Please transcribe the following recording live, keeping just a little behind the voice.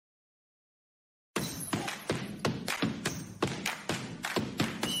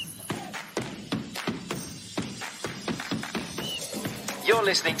You're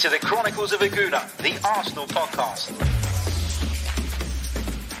listening to the Chronicles of Aguna, the Arsenal podcast.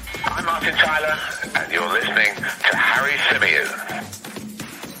 I'm Martin Tyler, and you're listening to Harry Symeou.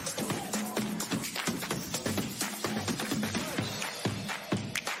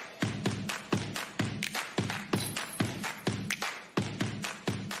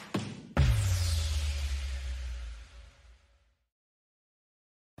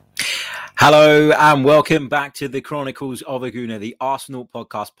 Hello and welcome back to the Chronicles of Aguna, the Arsenal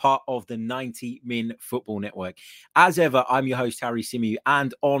podcast, part of the 90 Min Football Network. As ever, I'm your host, Harry Symeou,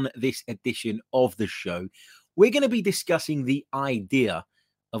 and on this edition of the show, we're going to be discussing the idea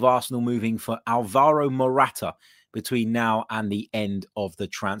of Arsenal moving for Alvaro Morata between now and the end of the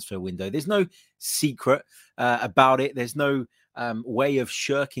transfer window. There's no secret about it. There's no way of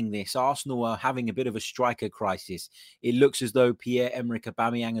shirking this. Arsenal are having a bit of a striker crisis. It looks as though Pierre-Emerick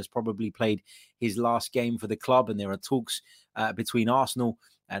Aubameyang has probably played his last game for the club, and there are talks between Arsenal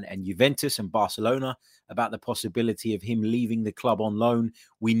and Juventus and Barcelona about the possibility of him leaving the club on loan.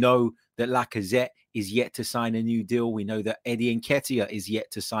 We know that Lacazette is yet to sign a new deal. We know that Eddie Nketiah is yet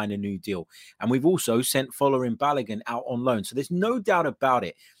to sign a new deal. And we've also sent Folarin Balogun out on loan. So there's no doubt about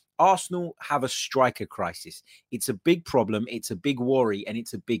it. Arsenal have a striker crisis. It's a big problem, it's a big worry, and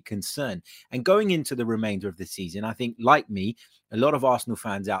it's a big concern. And going into the remainder of the season, I think, like me, a lot of Arsenal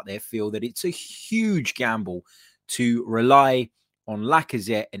fans out there feel that it's a huge gamble to rely on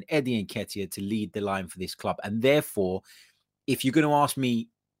Lacazette and Eddie Nketiah to lead the line for this club. And therefore, if you're going to ask me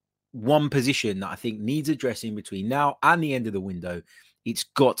one position that I think needs addressing between now and the end of the window, it's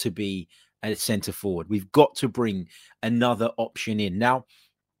got to be a centre forward. We've got to bring another option in. Now,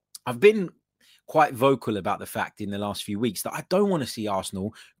 I've been quite vocal about the fact in the last few weeks that I don't want to see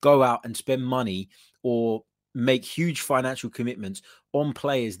Arsenal go out and spend money or make huge financial commitments on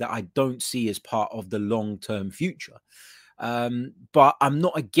players that I don't see as part of the long-term future. But I'm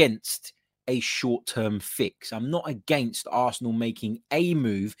not against a short-term fix. I'm not against Arsenal making a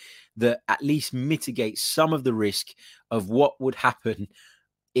move that at least mitigates some of the risk of what would happen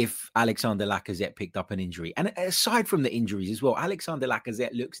if Alexander Lacazette picked up an injury. And aside from the injuries as well, Alexander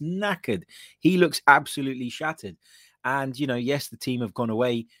Lacazette looks knackered. He looks absolutely shattered. And, you know, yes, the team have gone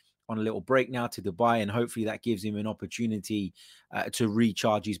away on a little break now to Dubai, and hopefully that gives him an opportunity to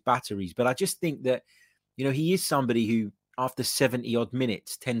recharge his batteries. But I just think that, you know, he is somebody who, after 70-odd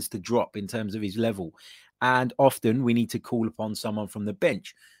minutes, tends to drop in terms of his level. And often we need to call upon someone from the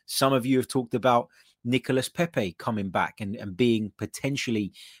bench. Some of you have talked about Nicolas Pepe coming back and being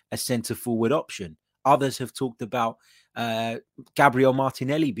potentially a centre-forward option. Others have talked about Gabriel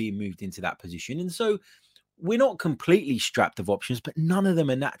Martinelli being moved into that position. And so we're not completely strapped of options, but none of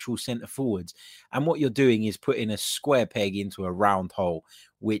them are natural centre-forwards. And what you're doing is putting a square peg into a round hole,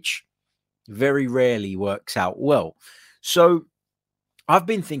 which very rarely works out well. So I've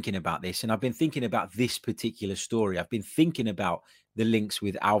been thinking about this, and I've been thinking about this particular story. I've been thinking about the links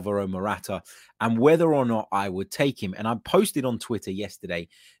with Alvaro Morata and whether or not I would take him. And I posted on Twitter yesterday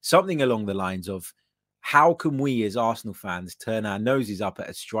something along the lines of, how can we as Arsenal fans turn our noses up at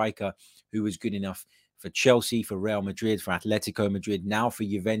a striker who was good enough for Chelsea, for Real Madrid, for Atletico Madrid, now for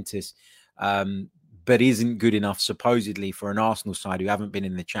Juventus, but isn't good enough supposedly for an Arsenal side who haven't been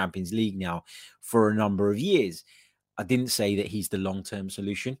in the Champions League now for a number of years. I didn't say that he's the long-term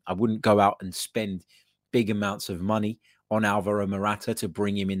solution. I wouldn't go out and spend big amounts of money on Alvaro Morata to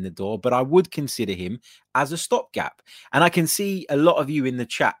bring him in the door, but I would consider him as a stopgap. And I can see a lot of you in the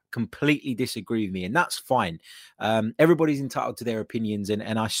chat completely disagree with me, and that's fine. Everybody's entitled to their opinions,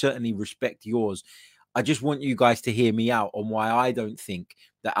 and I certainly respect yours. I just want you guys to hear me out on why I don't think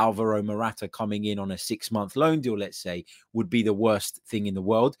that Alvaro Morata coming in on a 6-month loan deal, let's say, would be the worst thing in the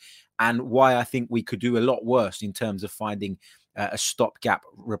world, and why I think we could do a lot worse in terms of finding a stopgap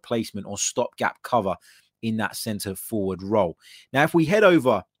replacement or stopgap cover in that centre forward role. Now, if we head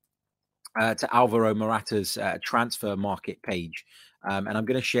over to Alvaro Morata's transfer market page, and I'm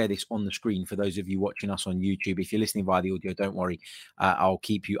going to share this on the screen for those of you watching us on YouTube. If you're listening via the audio, don't worry. I'll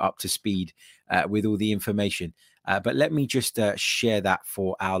keep you up to speed with all the information. But let me just share that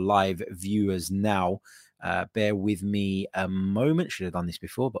for our live viewers now. Bear with me a moment. Should have done this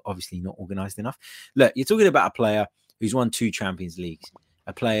before, but obviously not organised enough. Look, you're talking about a player who's won 2 Champions Leagues,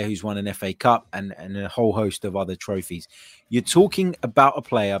 a player who's won an FA Cup and a whole host of other trophies. You're talking about a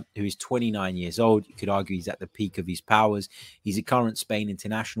player who is 29 years old. You could argue he's at the peak of his powers. He's a current Spain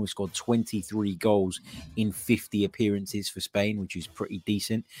international. He scored 23 goals in 50 appearances for Spain, which is pretty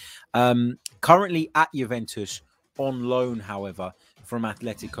decent. Currently at Juventus on loan, however, from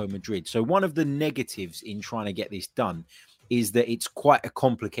Atletico Madrid. So one of the negatives in trying to get this done is that it's quite a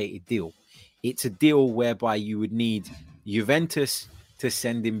complicated deal. It's a deal whereby you would need Juventus to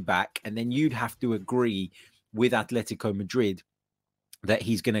send him back. And then you'd have to agree with Atletico Madrid that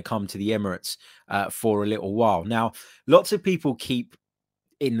he's going to come to the Emirates for a little while. Now, lots of people keep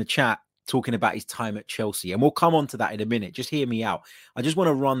in the chat talking about his time at Chelsea, and we'll come on to that in a minute. Just hear me out. I just want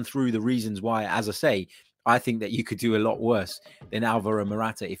to run through the reasons why, as I say, I think that you could do a lot worse than Alvaro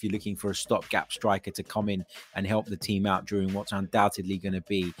Morata if you're looking for a stopgap striker to come in and help the team out during what's undoubtedly going to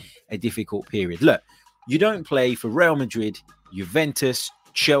be a difficult period. Look, you don't play for Real Madrid, Juventus,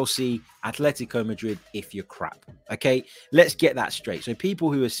 Chelsea, Atletico Madrid if you're crap. Okay, let's get that straight. So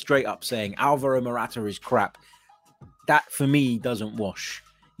people who are straight up saying Alvaro Morata is crap, that for me doesn't wash.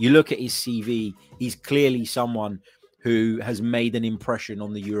 You look at his CV, he's clearly someone who has made an impression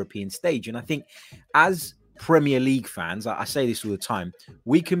on the European stage. And I think as Premier League fans, I say this all the time,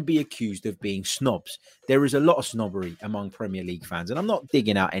 we can be accused of being snobs. There is a lot of snobbery among Premier League fans, and I'm not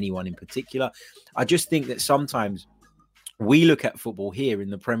digging out anyone in particular. I just think that sometimes we look at football here in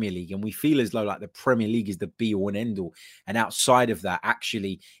the Premier League and we feel as though like the Premier League is the be all and end all. And outside of that,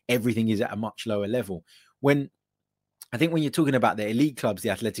 actually, everything is at a much lower level. I think when you're talking about the elite clubs, the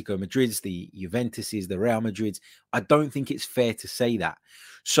Atletico Madrids, the Juventuses, the Real Madrids, I don't think it's fair to say that.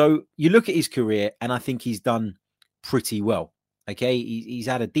 So you look at his career and I think he's done pretty well. Okay, he's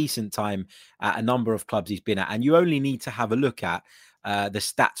had a decent time at a number of clubs he's been at. And you only need to have a look at the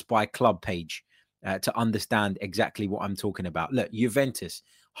stats by club page to understand exactly what I'm talking about. Look, Juventus,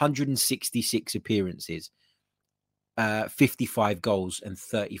 166 appearances, 55 goals and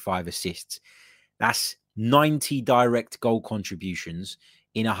 35 assists. That's 90 direct goal contributions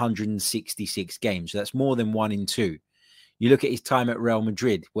in 166 games. So that's more than 1 in 2. You look at his time at Real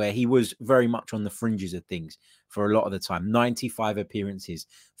Madrid, where he was very much on the fringes of things for a lot of the time. 95 appearances,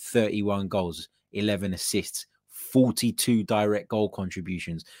 31 goals, 11 assists, 42 direct goal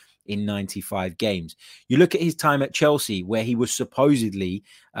contributions in 95 games. You look at his time at Chelsea, where he was supposedly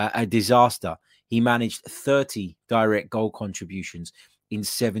a disaster. He managed 30 direct goal contributions in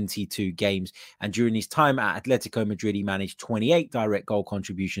 72 games. And during his time at Atletico Madrid, he managed 28 direct goal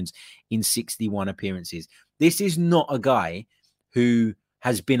contributions in 61 appearances. This is not a guy who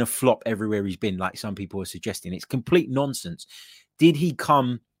has been a flop everywhere he's been, like some people are suggesting. It's complete nonsense. Did he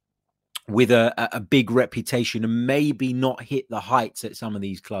come with a big reputation and maybe not hit the heights at some of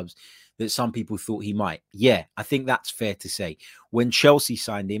these clubs that some people thought he might? Yeah, I think that's fair to say. When Chelsea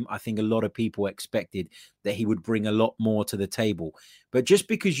signed him, I think a lot of people expected that he would bring a lot more to the table. But just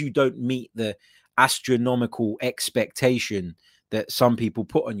because you don't meet the astronomical expectation that some people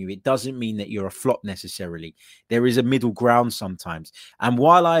put on you, it doesn't mean that you're a flop necessarily. There is a middle ground sometimes. And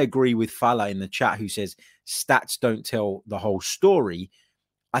while I agree with Fala in the chat who says stats don't tell the whole story,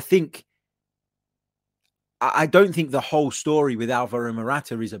 I don't think the whole story with Alvaro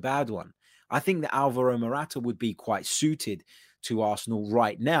Morata is a bad one. I think that Alvaro Morata would be quite suited to Arsenal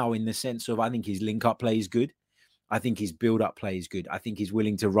right now in the sense of I think his link-up play is good. I think his build-up play is good. I think he's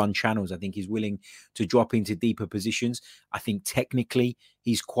willing to run channels. I think he's willing to drop into deeper positions. I think technically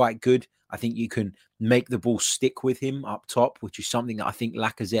he's quite good. I think you can make the ball stick with him up top, which is something that I think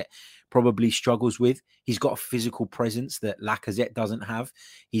Lacazette probably struggles with. He's got a physical presence that Lacazette doesn't have.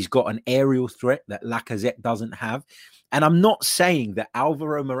 He's got an aerial threat that Lacazette doesn't have. And I'm not saying that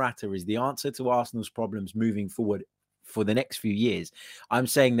Alvaro Morata is the answer to Arsenal's problems moving forward for the next few years. I'm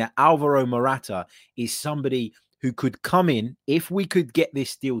saying that Alvaro Morata is somebody who could come in, if we could get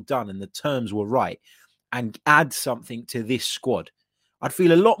this deal done and the terms were right, and add something to this squad. I'd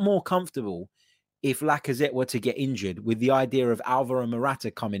feel a lot more comfortable if Lacazette were to get injured with the idea of Alvaro Morata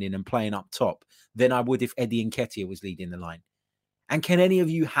coming in and playing up top than I would if Eddie Nketiah was leading the line. And can any of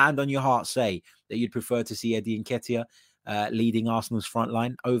you, hand on your heart, say that you'd prefer to see Eddie Nketiah leading Arsenal's front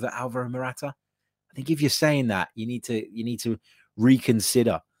line over Alvaro Morata? I think if you're saying that, you need to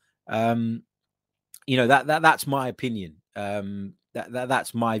reconsider. That's my opinion.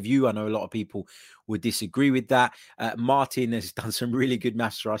 That's my view. I know a lot of people would disagree with that. Martin has done some really good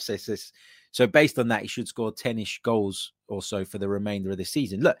maths for us. So based on that, he should score 10-ish goals or so for the remainder of the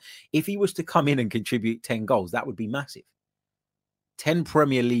season. Look, if he was to come in and contribute 10 goals, that would be massive. 10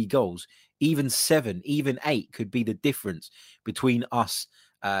 Premier League goals, even 7, even 8 could be the difference between us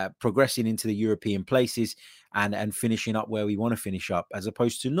progressing into the European places and finishing up where we want to finish up, as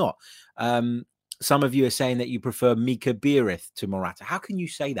opposed to not. Some of you are saying that you prefer Mika Biereth to Morata. How can you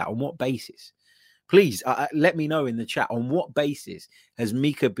say that? On what basis? Please let me know in the chat. On what basis has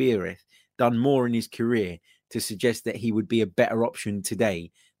Mika Biereth done more in his career to suggest that he would be a better option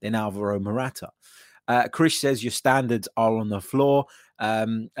today than Alvaro Morata? Chris says your standards are on the floor.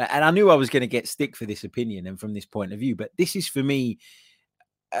 And I knew I was going to get stick for this opinion and from this point of view, but this is for me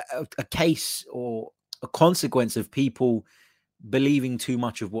a case or a consequence of people believing too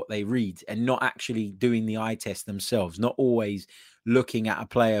much of what they read and not actually doing the eye test themselves, not always looking at a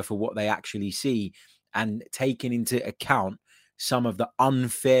player for what they actually see and taking into account some of the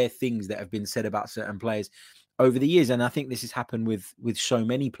unfair things that have been said about certain players over the years. And I think this has happened with so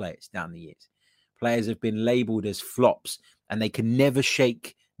many players down the years. Players have been labeled as flops and they can never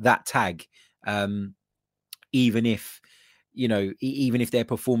shake that tag, even if, you know, even if their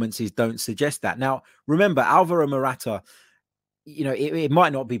performances don't suggest that. Now, remember, Alvaro Morata, you know, it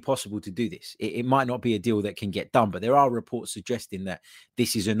might not be possible to do this. It might not be a deal that can get done, but there are reports suggesting that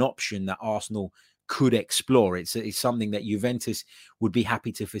this is an option that Arsenal could explore. It's something that Juventus would be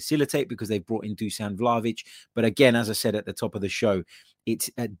happy to facilitate because they've brought in Dusan Vlahovic. But again, as I said at the top of the show, it's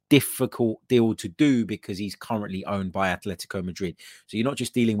a difficult deal to do because he's currently owned by Atletico Madrid. So you're not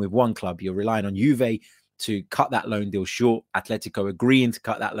just dealing with one club, you're relying on Juve to cut that loan deal short, Atletico agreeing to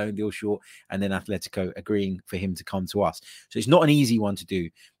cut that loan deal short, and then Atletico agreeing for him to come to us. So it's not an easy one to do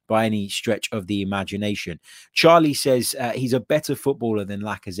by any stretch of the imagination. Charlie says he's a better footballer than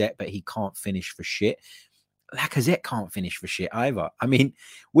Lacazette, but he can't finish for shit. Lacazette can't finish for shit either. I mean,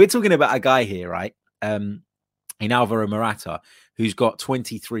 we're talking about a guy here, right? In Alvaro Morata, who's got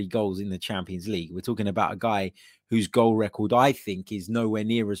 23 goals in the Champions League. We're talking about a guy whose goal record, I think, is nowhere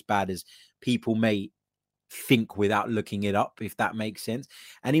near as bad as people may think without looking it up, if that makes sense.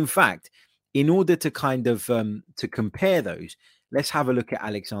 And in fact, in order to kind of to compare those, let's have a look at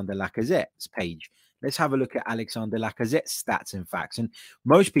Alexander Lacazette's page. Let's have a look at Alexander Lacazette's stats and facts. And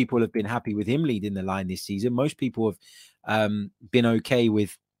most people have been happy with him leading the line this season. Most people have been okay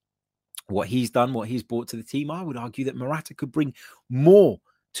with what he's done, what he's brought to the team. I would argue that Morata could bring more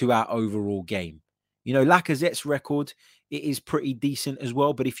to our overall game. You know, Lacazette's record, it is pretty decent as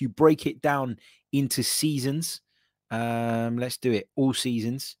well. But if you break it down into seasons, let's do it, all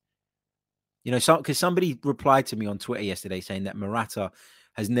seasons. You know, because somebody replied to me on Twitter yesterday saying that Morata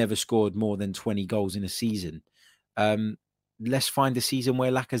has never scored more than 20 goals in a season. Let's find a season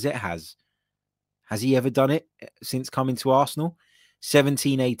where Lacazette has. Has he ever done it since coming to Arsenal?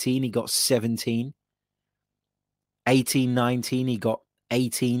 17-18, he got 17. 18-19, he got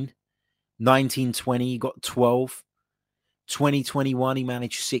 18. 19-20, he got 12. 2021, he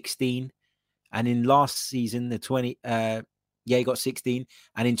managed 16. And in last season, he got 16.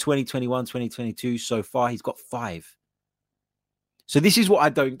 And in 2021, 2022, so far, he's got 5. So this is what I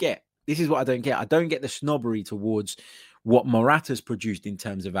don't get. I don't get the snobbery towards what Morata's produced in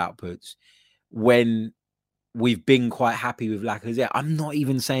terms of outputs when we've been quite happy with Lacazette. I'm not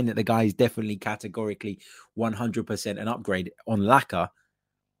even saying that the guy is definitely categorically 100% an upgrade on Laka.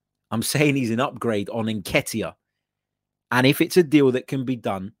 I'm saying he's an upgrade on Nketiah. And if it's a deal that can be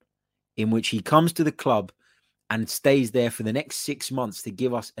done in which he comes to the club and stays there for the next 6 months to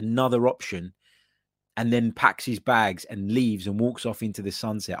give us another option and then packs his bags and leaves and walks off into the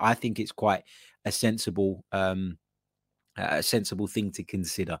sunset, I think it's quite a sensible thing to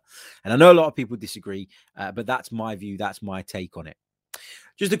consider. And I know a lot of people disagree, but that's my view. That's my take on it.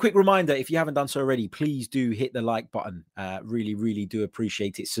 Just a quick reminder, if you haven't done so already, please do hit the like button. Really, really do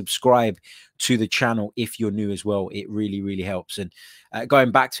appreciate it. Subscribe to the channel if you're new as well. It really, really helps. And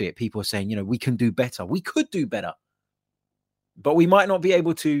going back to it, people are saying, you know, we can do better. We could do better, but we might not be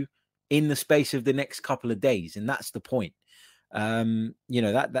able to in the space of the next couple of days. And that's the point. You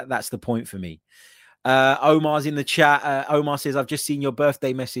know, that's the point for me. Omar's in the chat. Omar says, I've just seen your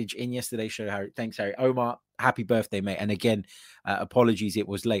birthday message in yesterday's show, Harry. Thanks, Harry. Omar, happy birthday, mate. And again, apologies, it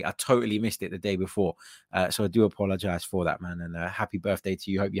was late. I totally missed it the day before. So I do apologize for that, man. And happy birthday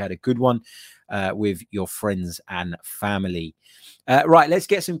to you. Hope you had a good one with your friends and family. Right, let's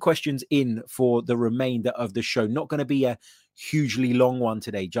get some questions in for the remainder of the show. Not going to be a hugely long one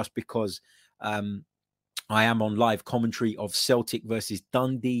today, just because I am on live commentary of Celtic versus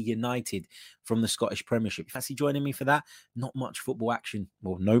Dundee United from the Scottish Premiership. If you fancy joining me for that, not much football action,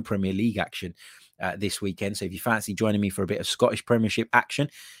 or no Premier League action this weekend. So if you fancy joining me for a bit of Scottish Premiership action,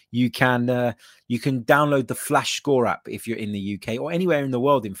 you can download the Flash Score app if you're in the UK or anywhere in the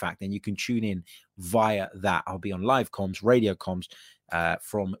world, in fact, and you can tune in via that. I'll be on live comms, radio comms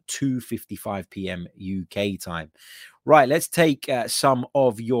from 2:55 p.m. UK time. Right, let's take some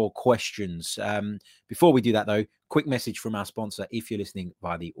of your questions. Before we do that, though, quick message from our sponsor if you're listening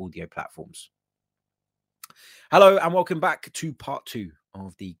via the audio platforms. Hello and welcome back to part 2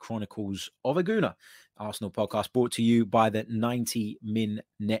 of the Chronicles of a Gooner Arsenal podcast, brought to you by the 90 Min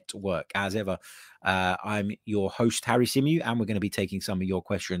Network. As ever, I'm your host, Harry Symeou, and we're going to be taking some of your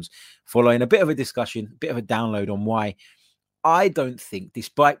questions following a bit of a discussion, a bit of a download on why I don't think,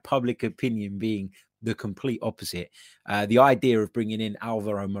 despite public opinion being the complete opposite, the idea of bringing in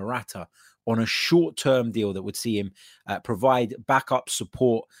Alvaro Morata on a short-term deal that would see him provide backup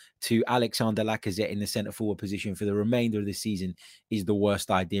support to Alexander Lacazette in the centre-forward position for the remainder of the season is the worst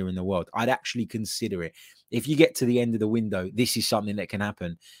idea in the world. I'd actually consider it. If you get to the end of the window, this is something that can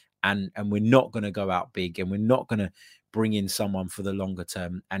happen. And we're not going to go out big, and we're not going to bring in someone for the longer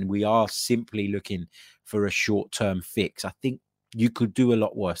term. And we are simply looking for a short-term fix. I think you could do a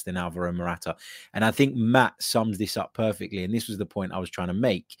lot worse than Alvaro Morata. And I think Matt sums this up perfectly. And this was the point I was trying to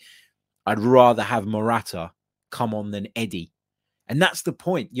make. I'd rather have Morata come on than Eddie. And that's the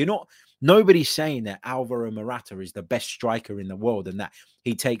point. Nobody's saying that Alvaro Morata is the best striker in the world and that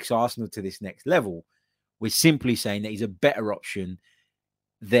he takes Arsenal to this next level. We're simply saying that he's a better option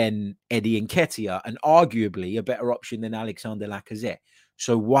than Eddie Nketiah and arguably a better option than Alexander Lacazette.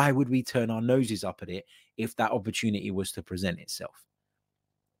 So why would we turn our noses up at it if that opportunity was to present itself?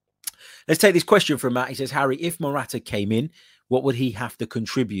 Let's take this question from Matt. He says, Harry, if Morata came in, what would he have to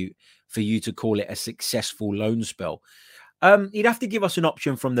contribute for you to call it a successful loan spell? He'd have to give us an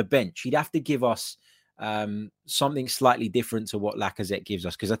option from the bench. He'd have to give us something slightly different to what Lacazette gives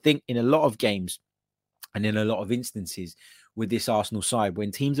us. Because I think in a lot of games and in a lot of instances with this Arsenal side,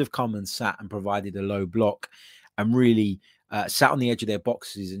 when teams have come and sat and provided a low block and really sat on the edge of their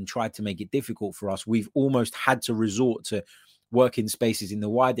boxes and tried to make it difficult for us, we've almost had to resort to working spaces in the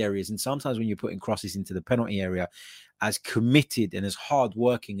wide areas. And sometimes when you're putting crosses into the penalty area, as committed and as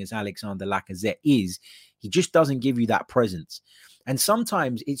hard-working as Alexander Lacazette is, he just doesn't give you that presence. And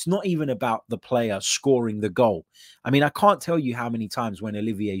sometimes it's not even about the player scoring the goal. I mean, I can't tell you how many times when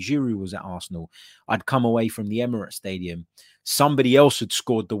Olivier Giroud was at Arsenal, I'd come away from the Emirates Stadium, somebody else had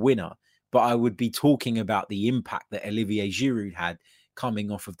scored the winner, but I would be talking about the impact that Olivier Giroud had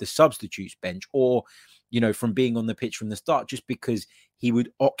coming off of the substitutes bench, or, from being on the pitch from the start, just because he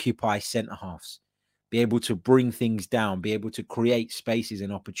would occupy centre-halves, be able to bring things down, be able to create spaces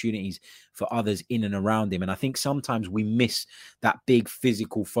and opportunities for others in and around him. And I think sometimes we miss that big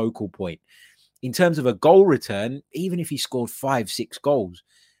physical focal point. In terms of a goal return, even if he scored 5-6 goals,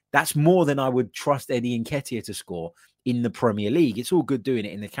 that's more than I would trust Eddie Nketiah to score in the Premier League. It's all good doing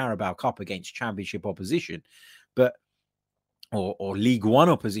it in the Carabao Cup against Championship opposition, but or League One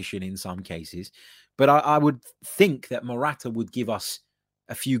opposition in some cases. But I would think that Morata would give us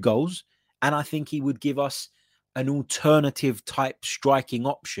a few goals, and I think he would give us an alternative type striking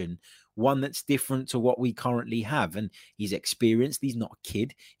option, one that's different to what we currently have. And he's experienced. He's not a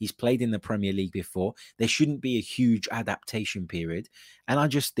kid. He's played in the Premier League before. There shouldn't be a huge adaptation period. And I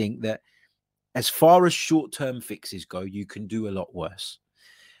just think that as far as short-term fixes go, you can do a lot worse.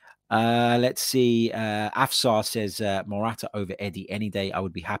 Let's see. Afsar says Morata over Eddie any day. I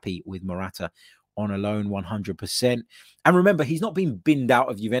would be happy with Morata on a loan 100%. And remember, he's not been binned out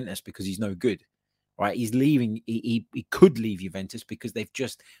of Juventus because he's no good, right? He's leaving. He could leave Juventus because they've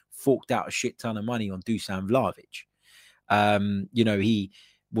just forked out a shit ton of money on Dusan Vlahovic. He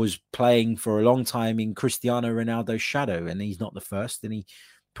was playing for a long time in Cristiano Ronaldo's shadow, and he's not the first, and he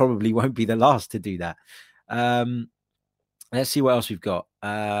probably won't be the last to do that. Let's see what else we've got.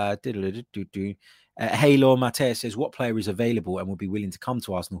 Halo Mate says, what player is available and would be willing to come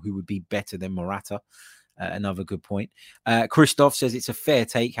to Arsenal who would be better than Morata? Another good point. Christoph says, it's a fair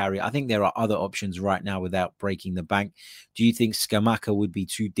take, Harry. I think there are other options right now without breaking the bank. Do you think Scamacca would be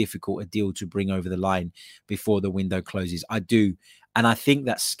too difficult a deal to bring over the line before the window closes? I do. And I think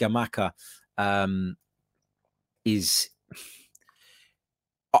that Scamacca I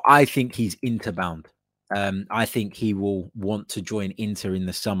think he's Interbound. I think he will want to join Inter in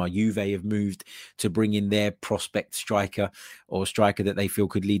the summer. Juve have moved to bring in their prospect striker, or striker that they feel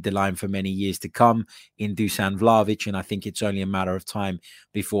could lead the line for many years to come, in Dusan Vlahovic. And I think it's only a matter of time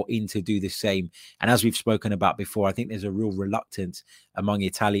before Inter do the same. And as we've spoken about before, I think there's a real reluctance among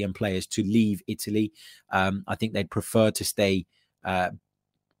Italian players to leave Italy. I think they'd prefer to stay, at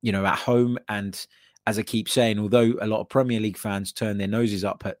home. And as I keep saying, although a lot of Premier League fans turn their noses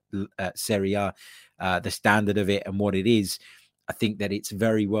up at Serie A, the standard of it and what it is, I think that it's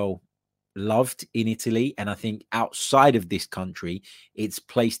very well loved in Italy. And I think outside of this country, it's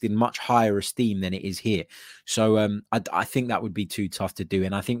placed in much higher esteem than it is here. So I think that would be too tough to do.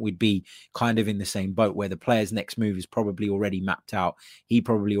 And I think we'd be kind of in the same boat where the player's next move is probably already mapped out. He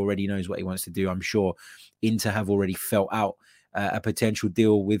probably already knows what he wants to do. I'm sure Inter have already felt out a potential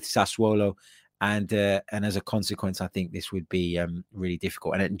deal with Sassuolo. And as a consequence, I think this would be really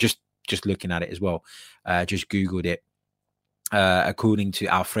difficult. And just looking at it as well, just Googled it. According to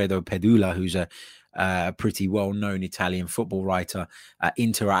Alfredo Pedula, who's a pretty well-known Italian football writer,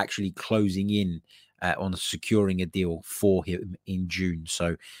 Inter are actually closing in on securing a deal for him in June.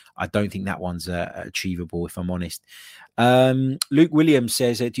 So I don't think that one's achievable, if I'm honest. Luke Williams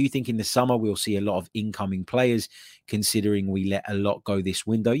says, do you think in the summer we'll see a lot of incoming players, considering we let a lot go this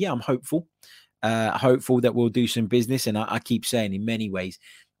window? Yeah, I'm hopeful. Hopeful that we'll do some business. And I keep saying in many ways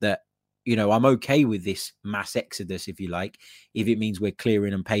that, I'm okay with this mass exodus, if you like, if it means we're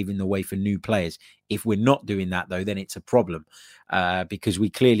clearing and paving the way for new players. If we're not doing that, though, then it's a problem because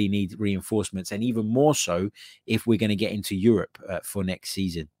we clearly need reinforcements, and even more so if we're going to get into Europe for next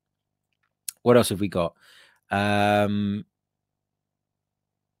season. What else have we got?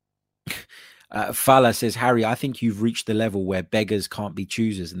 Fala says, Harry, I think you've reached the level where beggars can't be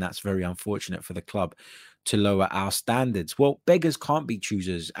choosers, and that's very unfortunate for the club to lower our standards. Well, beggars can't be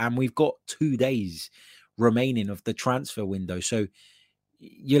choosers, and we've got 2 days remaining of the transfer window. So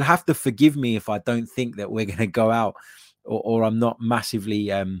you'll have to forgive me if I don't think that we're going to go out or I'm not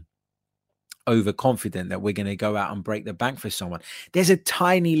massively overconfident that we're going to go out and break the bank for someone. There's a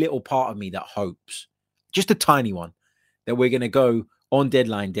tiny little part of me that hopes, just a tiny one, that we're going to go on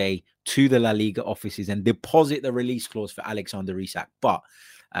deadline day to the La Liga offices and deposit the release clause for Alexander Isak. But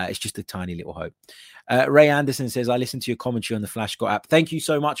it's just a tiny little hope. Ray Anderson says, I listened to your commentary on the Flashscore app. Thank you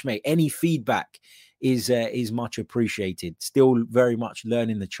so much, mate. Any feedback is much appreciated. Still very much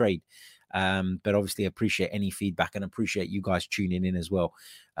learning the trade. But obviously appreciate any feedback and appreciate you guys tuning in as well.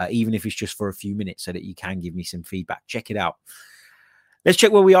 Even if it's just for a few minutes so that you can give me some feedback. Check it out. Let's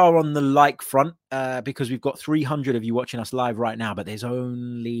check where we are on the like front because we've got 300 of you watching us live right now, but there's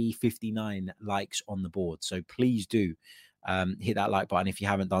only 59 likes on the board. So please do hit that like button if you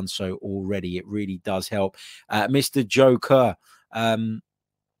haven't done so already. It really does help. Mr. Joker,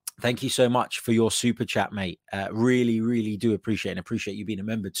 thank you so much for your super chat, mate. Really, really do appreciate you being a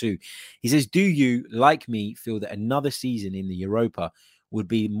member too. He says, do you, like me, feel that another season in the Europa would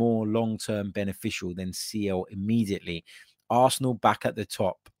be more long-term beneficial than CL immediately? Arsenal back at the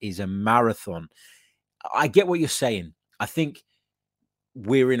top is a marathon. I get what you're saying. I think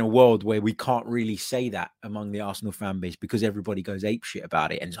we're in a world where we can't really say that among the Arsenal fan base because everybody goes apeshit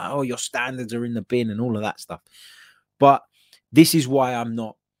about it. And it's like, oh, your standards are in the bin and all of that stuff. But this is why I'm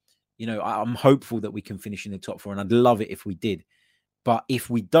not, I'm hopeful that we can finish in the top four. And I'd love it if we did. But if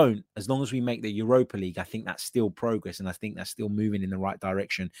we don't, as long as we make the Europa League, I think that's still progress. And I think that's still moving in the right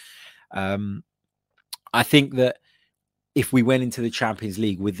direction. I think that if we went into the Champions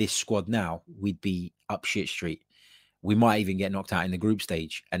League with this squad now, we'd be up shit street. We might even get knocked out in the group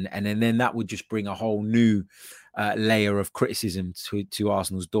stage. And then that would just bring a whole new layer of criticism to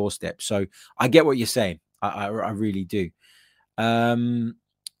Arsenal's doorstep. So I get what you're saying. I really do.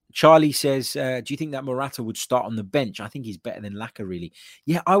 Charlie says, do you think that Morata would start on the bench? I think he's better than Laka, really.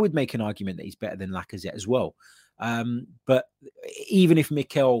 Yeah, I would make an argument that he's better than Lacazette as well. But even if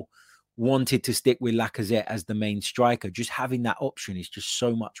Mikel wanted to stick with Lacazette as the main striker, just having that option is just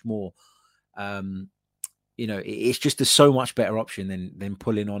so much more, it's just a so much better option than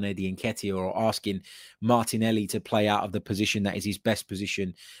pulling on Eddie Nketiah or asking Martinelli to play out of the position that is his best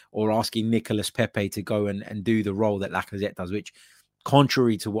position, or asking Nicolas Pepe to go and do the role that Lacazette does, which,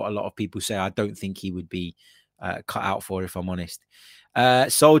 contrary to what a lot of people say, I don't think he would be cut out for, if I'm honest.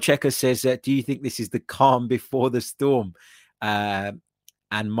 Soul Checker says, do you think this is the calm before the storm?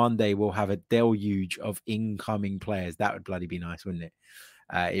 And Monday we'll have a deluge of incoming players. That would bloody be nice, wouldn't it?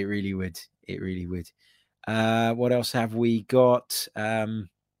 It really would. It really would. What else have we got?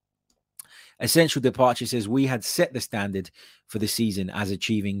 Essential Departure says, we had set the standard for the season as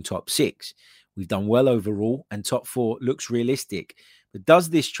achieving top 6. We've done well overall and top 4 looks realistic. But does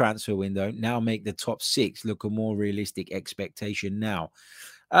this transfer window now make the top 6 look a more realistic expectation now?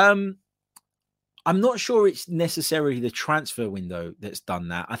 I'm not sure it's necessarily the transfer window that's done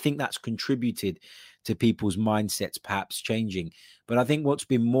that. I think that's contributed to people's mindsets perhaps changing. But I think what's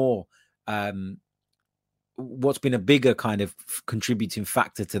been a bigger kind of contributing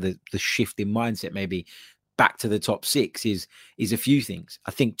factor to the shift in mindset, maybe back to the top 6, is a few things.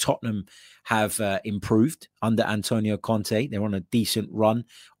 I think Tottenham have improved under Antonio Conte. They're on a decent run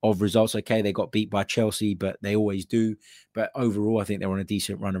of results. Okay, they got beat by Chelsea, but they always do. But overall, I think they're on a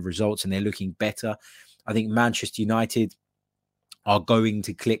decent run of results and they're looking better. I think Manchester United are going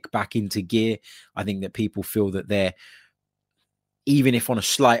to click back into gear. I think that people feel that they're, even if on a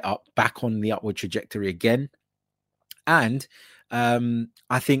slight up, back on the upward trajectory again. And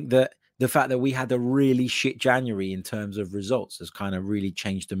I think that the fact that we had a really shit January in terms of results has kind of really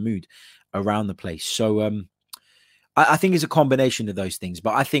changed the mood around the place. So I think it's a combination of those things.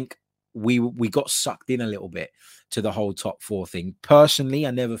 But I think we got sucked in a little bit to the whole top 4 thing. Personally,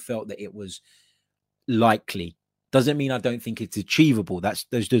 I never felt that it was likely Doesn't mean I don't think it's achievable. Those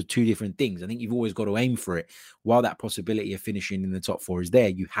are two different things. I think you've always got to aim for it. While that possibility of finishing in the top 4 is there,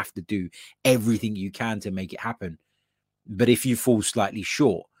 you have to do everything you can to make it happen. But if you fall slightly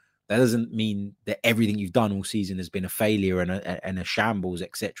short, that doesn't mean that everything you've done all season has been a failure and a shambles,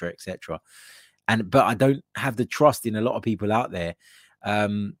 etc., etc. But I don't have the trust in a lot of people out there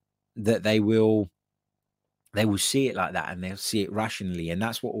that they will see it like that, and they'll see it rationally, and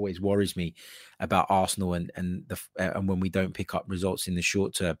that's what always worries me about Arsenal and when we don't pick up results in the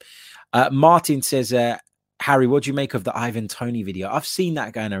short term. Martin says, Harry, what do you make of the Ivan Toney video? I've seen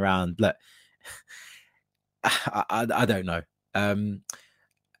that going around. Look, I don't know.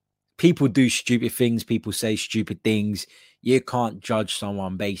 People do stupid things. People say stupid things. You can't judge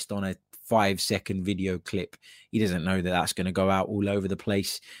someone based on a 5-second video clip. He doesn't know that that's going to go out all over the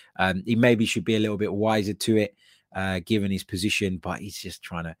place. He maybe should be a little bit wiser to it, given his position, but he's just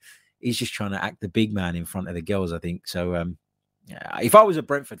trying to act the big man in front of the girls, I think. So if I was a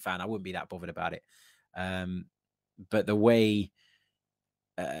Brentford fan, I wouldn't be that bothered about it. But the way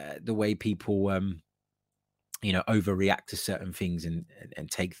people overreact to certain things and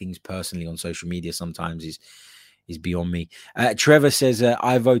take things personally on social media sometimes is beyond me. Trevor says,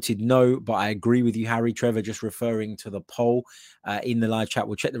 I voted no, but I agree with you, Harry. Trevor, just referring to the poll in the live chat.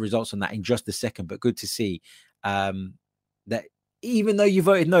 We'll check the results on that in just a second, but good to see that even though you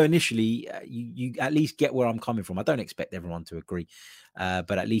voted no initially, you at least get where I'm coming from. I don't expect everyone to agree,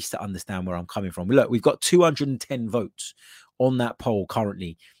 but at least to understand where I'm coming from. Look, we've got 210 votes on that poll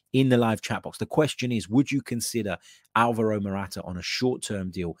currently in the live chat box. The question is, would you consider Alvaro Morata on a short-term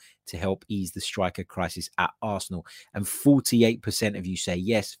deal to help ease the striker crisis at Arsenal? And 48% of you say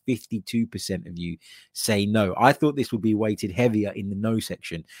yes, 52% of you say no. I thought this would be weighted heavier in the no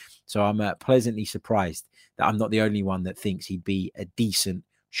section, so I'm pleasantly surprised that I'm not the only one that thinks he'd be a decent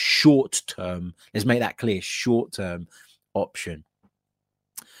short-term, let's make that clear, short-term option.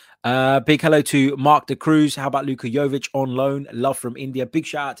 Big hello to Mark de Cruz. How about Luka Jovic on loan? Love from India. Big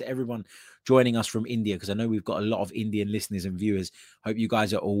shout out to everyone joining us from India, because I know we've got a lot of Indian listeners and viewers. Hope you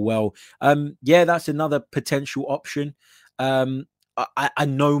guys are all well. Yeah, that's another potential option. I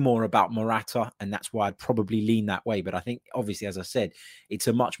know more about Morata, and that's why I'd probably lean that way. But I think, obviously, as I said, it's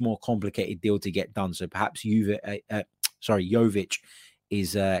a much more complicated deal to get done. So perhaps Jovic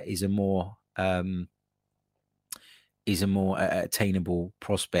is a more attainable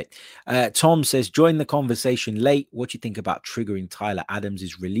prospect. Tom says, join the conversation late. What do you think about triggering Tyler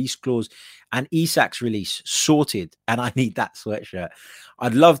Adams' release clause and Isak's release? Sorted. And I need that sweatshirt.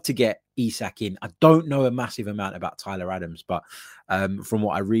 I'd love to get Isak in. I don't know a massive amount about Tyler Adams, but from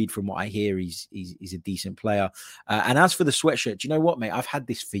what I read, from what I hear, he's a decent player. And as for the sweatshirt, do you know what, mate? I've had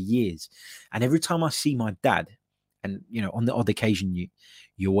this for years. And every time I see my dad, and, on the odd occasion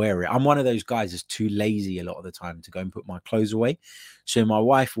you wear it. I'm one of those guys that's too lazy a lot of the time to go and put my clothes away. So my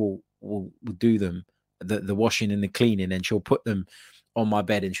wife will do them, the washing and the cleaning, and she'll put them on my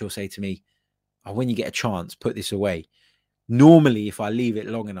bed and she'll say to me, oh, when you get a chance, put this away. Normally, if I leave it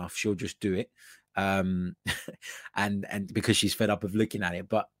long enough, she'll just do it. And because she's fed up of looking at it.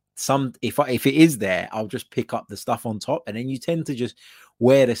 But if it is there, I'll just pick up the stuff on top, and then you tend to just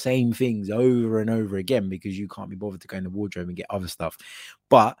wear the same things over and over again because you can't be bothered to go in the wardrobe and get other stuff.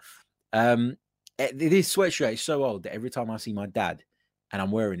 But this sweatshirt is so old that every time I see my dad and I'm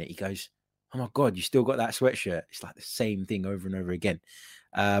wearing it, he goes, oh my God, you still got that sweatshirt? It's like the same thing over and over again.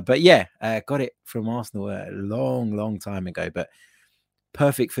 But yeah, got it from Arsenal a long time ago, but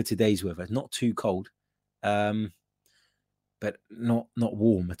perfect for today's weather. Not too cold, but not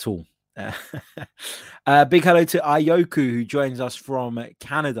warm at all. Big hello to Ayoku, who joins us from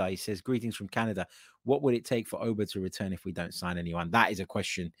Canada. He says, greetings from Canada. What would it take for Oba to return if we don't sign anyone? That is a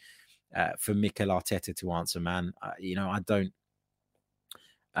question for Mikel Arteta to answer, man. I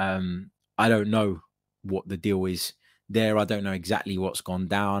don't know what the deal is there. I don't know exactly what's gone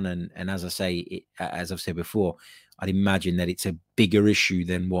down. And as I say, as I've said before, I'd imagine that it's a bigger issue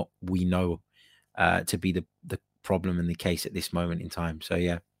than what we know to be the problem and the case at this moment in time. So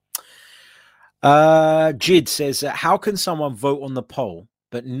yeah. Jid says, how can someone vote on the poll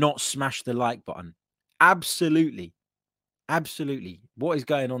but not smash the like button? Absolutely. What is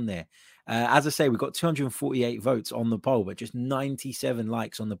going on there? As I say, we've got 248 votes on the poll, but just 97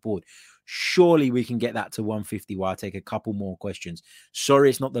 likes on the board. Surely we can get that to 150 while I take a couple more questions. Sorry,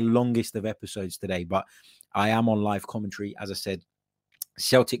 it's not the longest of episodes today, but I am on live commentary. As I said,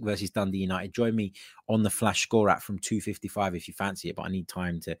 Celtic versus Dundee United. Join me on the Flash Score app from 2:55 if you fancy it, but I need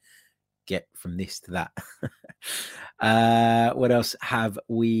time to get from this to that. What else have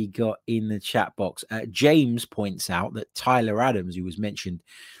we got in the chat box? James points out that Tyler Adams, who was mentioned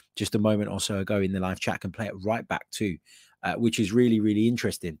just a moment or so ago in the live chat can play it right back too, which is really, really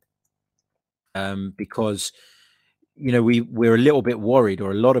interesting. Because, you know, we're a little bit worried,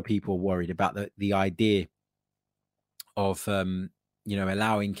 or a lot of people are worried about the idea of, you know,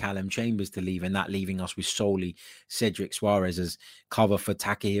 allowing Callum Chambers to leave and that leaving us with solely Cedric Suarez as cover for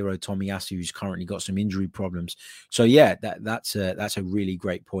Takahiro Tomiyasu, who's currently got some injury problems. So yeah, that's a really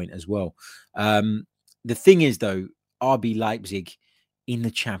great point as well. The thing is, though, RB Leipzig in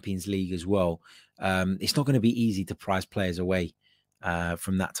the Champions League as well, it's not going to be easy to prize players away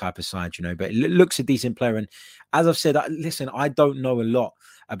from that type of side, you know, but it looks a decent player. And as I've said, listen, I don't know a lot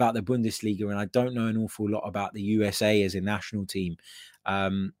about the Bundesliga, and I don't know an awful lot about the USA as a national team.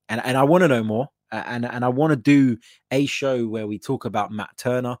 And I want to know more. And I want to do a show where we talk about Matt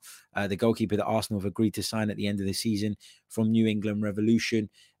Turner, the goalkeeper that Arsenal have agreed to sign at the end of the season from New England Revolution.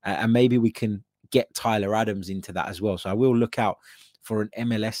 And maybe we can get Tyler Adams into that as well. So I will look out for an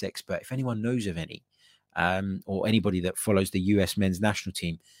MLS expert. If anyone knows of any, or anybody that follows the US men's national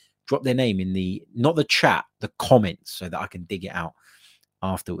team, drop their name in the, not the chat, the comments, so that I can dig it out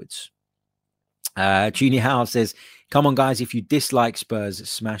afterwards. Junior Howard says, come on guys, if you dislike Spurs,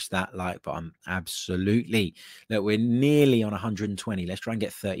 smash that like button. Absolutely. Look, we're nearly on 120. Let's try and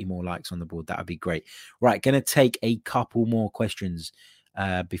get 30 more likes on the board. That would be great. Right, going to take a couple more questions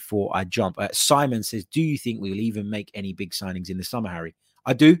before I jump. Simon says, do you think we'll even make any big signings in the summer, Harry?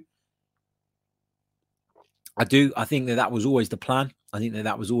 I do. I think that was always the plan. I think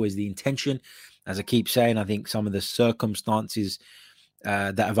that was always the intention. As I keep saying, I think some of the circumstances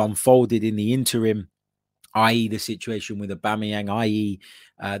that have unfolded in the interim, i.e. the situation with Aubameyang, i.e.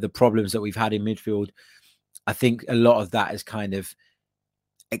 The problems that we've had in midfield, I think a lot of that has kind of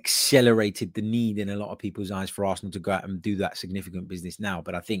accelerated the need in a lot of people's eyes for Arsenal to go out and do that significant business now.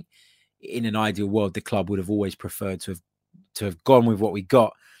 But I think in an ideal world, the club would have always preferred to have gone with what we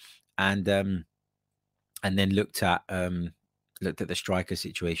got, and then looked at the striker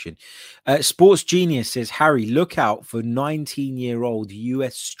situation. Sports Genius says, Harry, look out for 19-year-old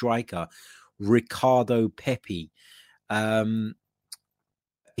US striker Ricardo Pepi.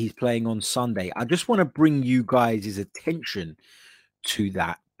 He's playing on Sunday. I just want to bring you guys' attention to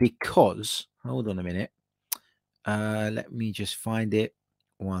that, because, hold on a minute. Let me just find it.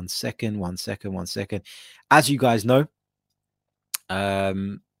 One second. As you guys know,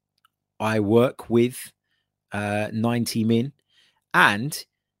 I work with 90 Min, and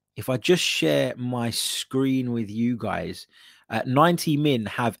if I just share my screen with you guys, 90 Min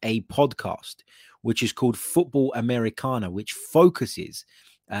have a podcast which is called Football Americana, which focuses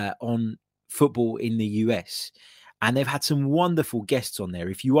on football in the US, and they've had some wonderful guests on there.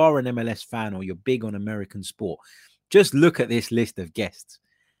 If you are an MLS fan or you're big on American sport, just look at this list of guests.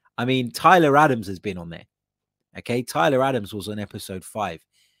 I mean, Tyler Adams has been on there. Okay, Tyler Adams was on episode 5.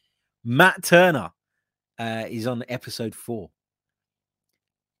 Matt Turner is on episode 4.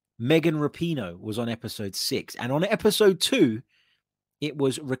 Megan Rapinoe was on episode 6. And on episode 2, it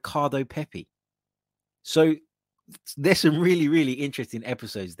was Ricardo Pepi. So there's some really, really interesting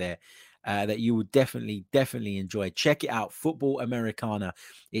episodes there that you would definitely enjoy. Check it out, Football Americana.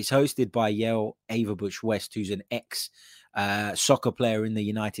 It's hosted by Yael Averbuch-West, who's an ex-soccer player in the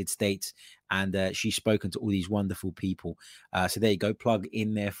United States. And she's spoken to all these wonderful people. So there you go, plug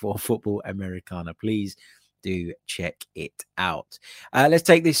in there for Football Americana. Please do check it out. Let's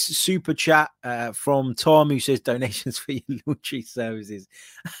take this super chat from Tom, who says, donations for your laundry services.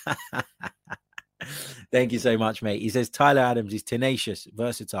 Thank you so much, mate. He says, Tyler Adams is tenacious,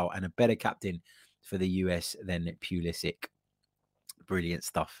 versatile, and a better captain for the US than Pulisic. Brilliant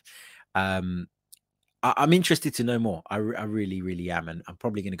stuff. I'm interested to know more. I really, really am. And I'm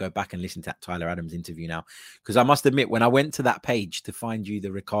probably going to go back and listen to that Tyler Adams interview now, because I must admit, when I went to that page to find you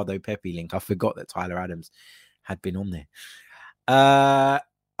the Ricardo Pepi link, I forgot that Tyler Adams had been on there.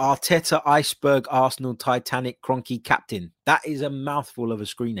 Arteta, Iceberg, Arsenal, Titanic, Cronky, Captain. That is a mouthful of a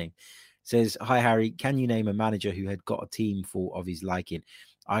screen name. Says, hi, Harry, can you name a manager who had got a team full of his liking?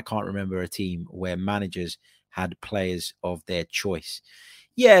 I can't remember a team where managers had players of their choice.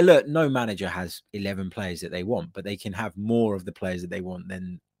 Yeah, look, no manager has 11 players that they want, but they can have more of the players that they want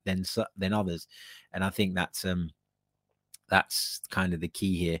than others. And I think that's kind of the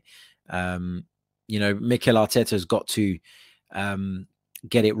key here. You know, Mikel Arteta's got to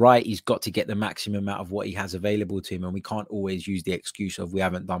get it right. He's got to get the maximum out of what he has available to him. And we can't always use the excuse of we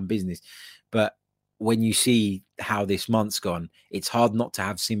haven't done business. But when you see how this month's gone, it's hard not to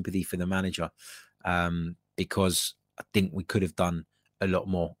have sympathy for the manager, because I think we could have done a lot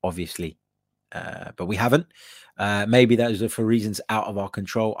more, obviously. but we haven't. Maybe those are for reasons out of our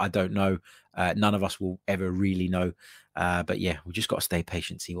control. I don't know. None of us will ever really know. But yeah, we just got to stay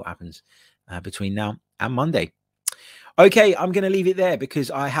patient, see what happens between now and Monday. Okay, I'm going to leave it there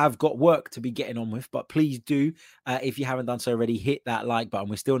because I have got work to be getting on with. But please do, if you haven't done so already, hit that like button.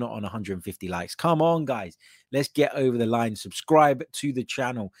 We're still not on 150 likes. Come on, guys. Let's get over the line. Subscribe to the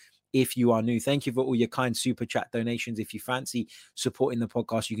channel if you are new. Thank you for all your kind super chat donations. If you fancy supporting the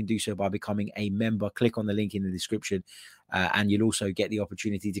podcast, you can do so by becoming a member. Click on the link in the description. And you'll also get the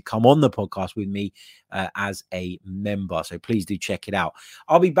opportunity to come on the podcast with me as a member. So please do check it out.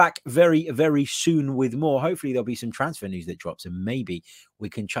 I'll be back very, very soon with more. Hopefully there'll be some transfer news that drops and maybe we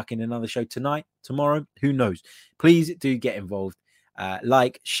can chuck in another show tonight, tomorrow. Who knows? Please do get involved.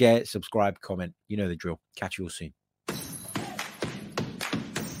 Like, share, subscribe, comment. You know the drill. Catch you all soon.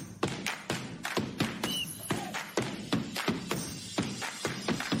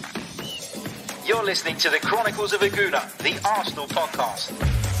 You're listening to the Chronicles of Aguna, the Arsenal podcast.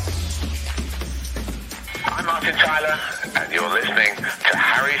 I'm Martin Tyler, and you're listening to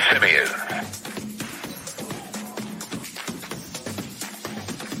Harry Symeou.